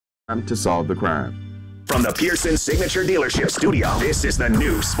to solve the crime. From the Pearson Signature Dealership Studio, this is the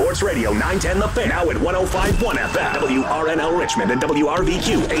new Sports Radio 910 The Fan. Now at 105.1 FM, WRNL Richmond and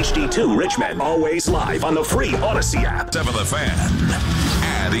WRVQ-HD2 Richmond. Always live on the free Odyssey app. 7 The Fan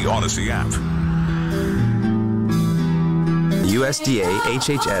and the Odyssey app. USDA,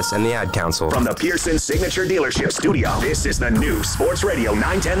 HHS, and the Ad Council. From the Pearson Signature Dealership Studio, this is the new Sports Radio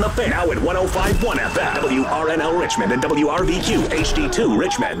 910 The Fan. Now at 105.1 FM, WRNL Richmond and WRVQ-HD2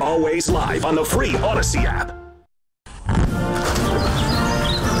 Richmond. Always live on the free Odyssey app.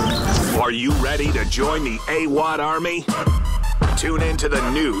 Are you ready to join the AWOD Army? Tune in to the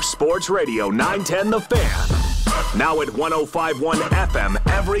new Sports Radio 910 The Fan. Now at 105.1 FM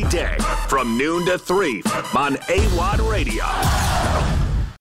every day from noon to 3 on AWOD Radio.